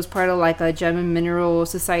also was part of like a gem and mineral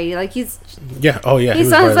society. Like he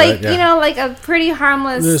sounds like you know, like a pretty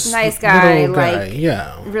harmless, nice guy, like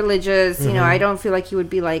religious. You know, I don't feel like he would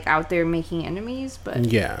be like out there making enemies, but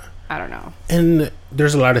I don't know. And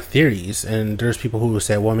there's a lot of theories, and there's people who will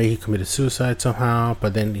say, well, maybe he committed suicide somehow,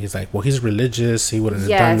 but then he's like, well, he's religious, he wouldn't have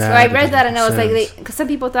done that. Yeah, so I read that, and I was like, because some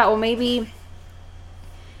people thought, well, maybe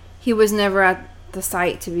he was never at the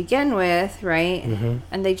site to begin with, right?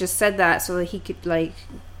 And they just said that so that he could like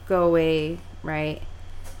go away, right?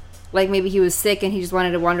 Like maybe he was sick and he just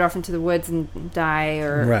wanted to wander off into the woods and die,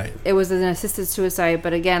 or it was an assisted suicide.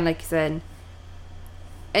 But again, like you said,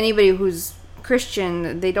 anybody who's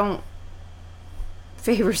Christian, they don't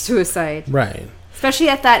favor suicide, right? Especially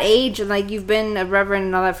at that age, and like you've been a reverend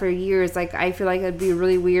and all that for years. Like I feel like it'd be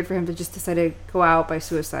really weird for him to just decide to go out by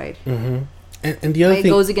suicide. And the other thing, it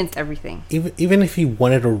goes against everything. Even if he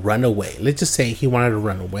wanted to run away, let's just say he wanted to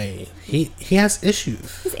run away. He has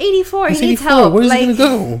issues. He's 84. He needs help. Where's he gonna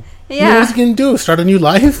go? Yeah, what's he gonna do? Start a new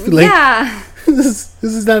life? Like, yeah. This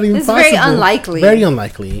is not even possible. It's very unlikely. Very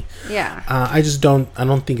unlikely. Yeah. I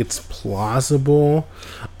don't think it's plausible.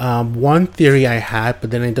 One theory I had,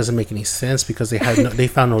 but then it doesn't make any sense because they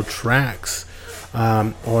found no tracks,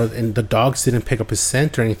 and the dogs didn't pick up his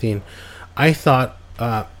scent or anything. I thought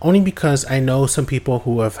only because I know some people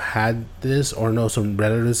who have had this, or know some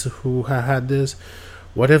relatives who have had this.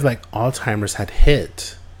 What if like Alzheimer's had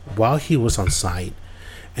hit while he was on site?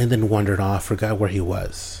 And then wandered off, forgot where he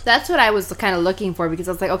was. That's what I was kind of looking for, because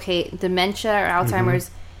I was like, okay, dementia or Alzheimer's,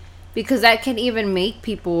 because that can even make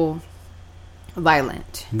people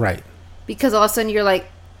violent. Right. Because all of a sudden you're like,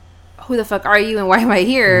 who the fuck are you and why am I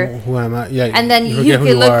here? Who am I? Yeah. And then he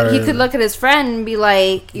could look at his friend and be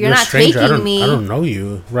like, you're not taking me. I don't know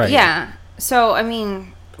you. Right. Yeah. So, I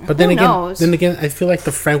mean, but then again, I feel like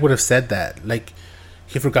the friend would have said that. Like,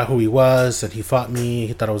 he forgot who he was, and he fought me.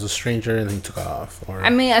 He thought I was a stranger, and then he took off. Or, I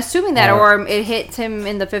mean, assuming that, or it hits him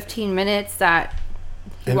in the 15 minutes that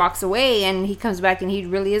he walks away, and he comes back, and he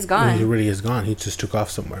really is gone. He really is gone. He just took off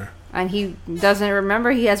somewhere. And he doesn't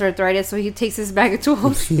remember he has arthritis, so he takes his bag of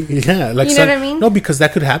tools. Yeah, like, you know what I mean? No, because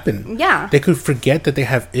that could happen. Yeah, they could forget that they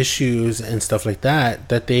have issues and stuff like that.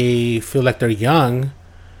 That they feel like they're young,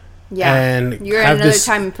 Yeah, and you're in another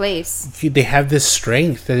time and place. They have this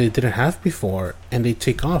strength that they didn't have before, and they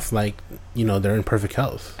take off like, they're in perfect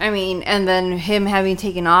health. I mean, and then him having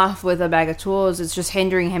taken off with a bag of tools, it's just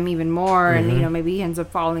hindering him even more, and maybe he ends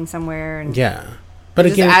up falling somewhere. And but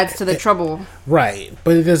it again, just adds to the trouble. Right,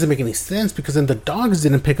 but it doesn't make any sense because then the dogs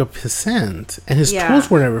didn't pick up his scent, and his tools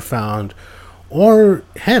were never found, or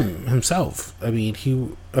himself. I mean, he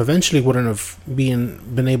eventually wouldn't have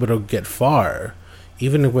been able to get far.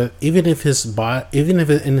 Even if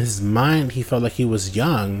in his mind he felt like he was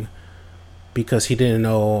young, because he didn't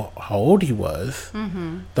know how old he was,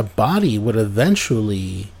 the body would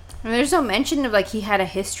eventually. And there's no mention of like he had a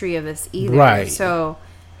history of this either. Right. So,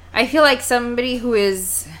 I feel like somebody who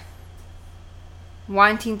is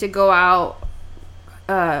wanting to go out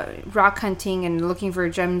rock hunting and looking for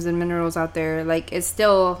gems and minerals out there, like, is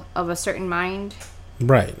still of a certain mind.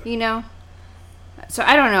 Right. So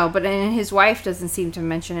I don't know, but then his wife doesn't seem to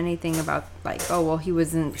mention anything about like, oh well, he was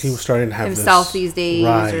starting to have himself these days,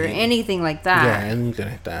 or anything like that. Yeah, anything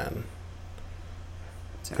like that.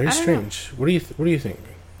 So, very strange. What do you think?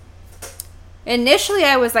 Initially,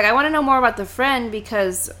 I was like, I want to know more about the friend,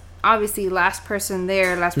 because obviously, last person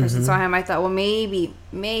saw him. I thought, well,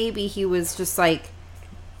 maybe he was just like,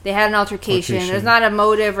 they had an altercation. There's not a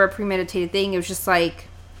motive or a premeditated thing. It was just like,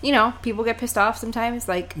 people get pissed off sometimes.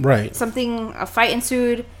 Like, a fight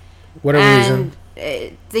ensued. Whatever reason.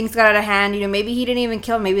 Things got out of hand. Maybe he didn't even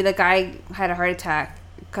kill him. Maybe the guy had a heart attack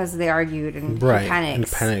because they argued and he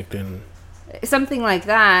panicked. And something like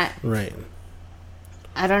that. Right.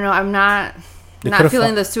 I don't know. I'm not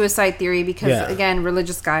feeling the suicide theory because, again,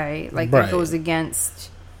 religious guy. Like, that goes against...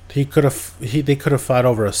 They could have fought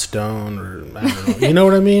over a stone, or I don't know. You know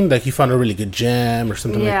what I mean? Like, he found a really good gem or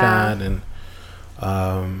something like that, and...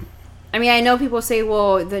 I mean, I know people say,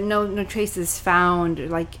 well, no traces found,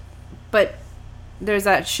 like, but there's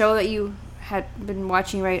that show that you had been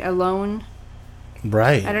watching, right? Alone.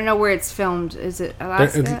 Right. I don't know where it's filmed. Is it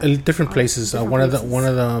Alaska? Different places. One of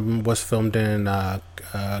them was filmed in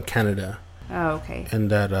Canada. Oh, okay. In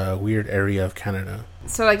that weird area of Canada.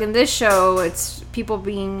 So, like, in this show, it's people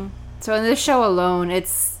being... So, in this show alone,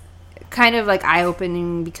 it's kind of, like,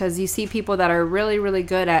 eye-opening because you see people that are really, really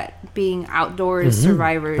good at being outdoors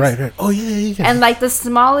survivors. Right. Oh, yeah. And, like, the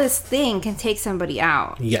smallest thing can take somebody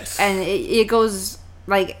out. Yes. And it goes,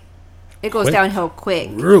 like... It goes downhill quick.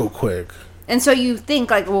 Real quick. And so you think,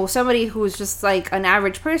 like, well, somebody who's just, like, an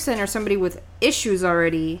average person or somebody with issues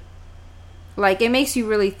already... Like, it makes you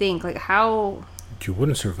really think, like, how... You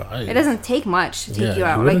wouldn't survive. It doesn't take much to take you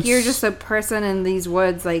out. Like, you're just a person in these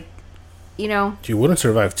woods, like, You wouldn't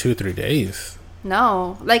survive 2-3 days.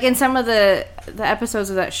 No. Like, in some of the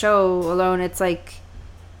episodes of that show alone, it's like...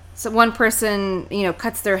 So one person,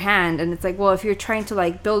 cuts their hand, and it's like, well, if you're trying to,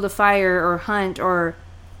 like, build a fire or hunt or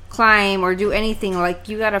climb or do anything, like,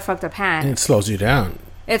 you got a fucked up hand. And it slows you down.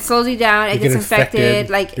 It slows you down. It gets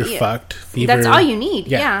infected. Like, you're fucked. Fever. That's all you need.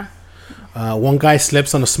 Yeah. One guy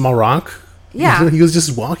slips on a small rock. Yeah. He was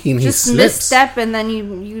just walking. Just he slips. misstep, and then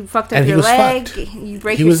you fucked up your leg. Fucked. You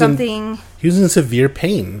break something. He was in severe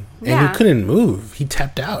pain, and he couldn't move. He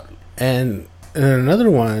tapped out. And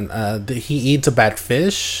another one, he eats a bad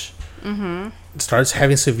fish. Starts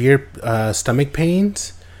having severe stomach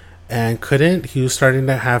pains, and couldn't. He was starting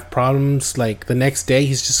to have problems. Like, the next day,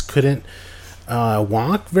 he just couldn't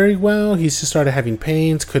walk very well. He just started having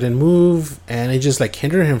pains, couldn't move, and it just, like,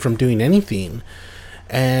 hindered him from doing anything.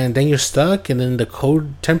 And then you're stuck, and then the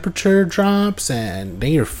cold temperature drops, and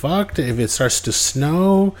then you're fucked if it starts to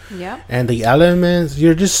snow. Yeah. And the elements,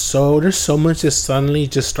 there's so much that suddenly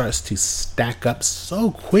just starts to stack up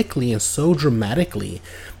so quickly and so dramatically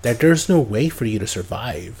that there's no way for you to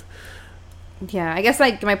survive. Yeah, I guess,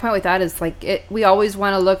 like, my point with that is, like, we always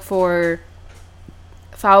want to look for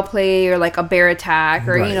foul play or, like, a bear attack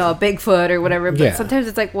or, a Bigfoot or whatever. But sometimes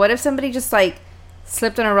it's like, what if somebody just, like,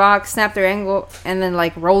 slipped on a rock, snapped their ankle, and then,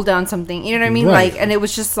 like, rolled down something? You know what I mean? Right. Like, and it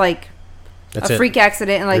was just, like, a freak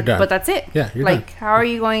accident, and, like, but that's it. Yeah, you're like, done. How are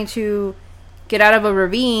you going to get out of a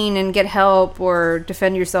ravine and get help or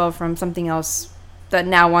defend yourself from something else that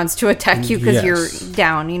now wants to attack you because you're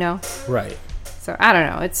down, Right. So I don't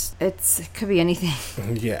know. It could be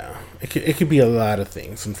anything. Yeah, it could be a lot of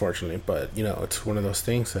things, unfortunately. But it's one of those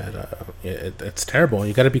things that it's terrible.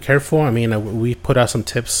 You got to be careful. I mean, we put out some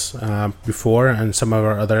tips before on some of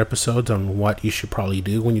our other episodes on what you should probably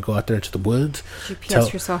do when you go out there into the woods.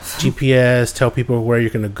 GPS yourself. GPS. Tell people where you're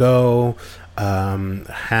gonna go.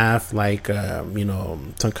 Have like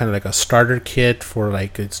some kind of like a starter kit for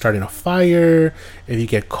like starting a fire if you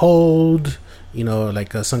get cold. you know,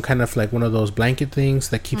 like some kind of like one of those blanket things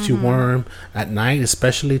that keeps you warm at night.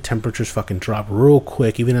 Especially, temperatures fucking drop real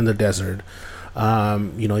quick, even in the desert.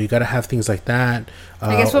 You know, you got to have things like that.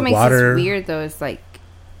 I guess what makes this weird though is like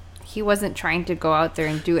he wasn't trying to go out there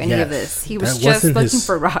and do any of this. He was just looking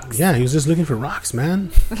for rocks. Yeah, he was just looking for rocks,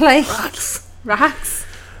 man. Like rocks.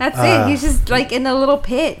 That's it. He's just like in a little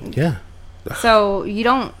pit. Yeah. So you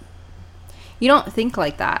don't think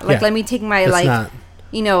like that. Like, let me take my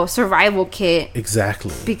survival kit.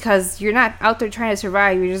 Exactly. Because you're not out there trying to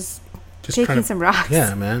survive. You're just taking some rocks.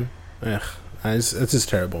 Yeah, man. Ugh. It's just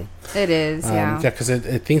terrible. It is, yeah. Yeah, because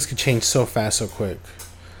things could change so fast, so quick.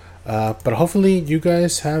 But hopefully you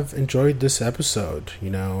guys have enjoyed this episode.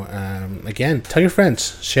 You know, again, tell your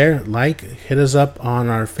friends, share, like, hit us up on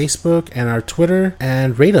our Facebook and our Twitter,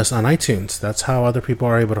 and rate us on iTunes. That's how other people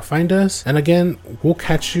are able to find us. And again, we'll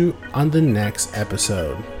catch you on the next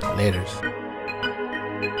episode. Laters.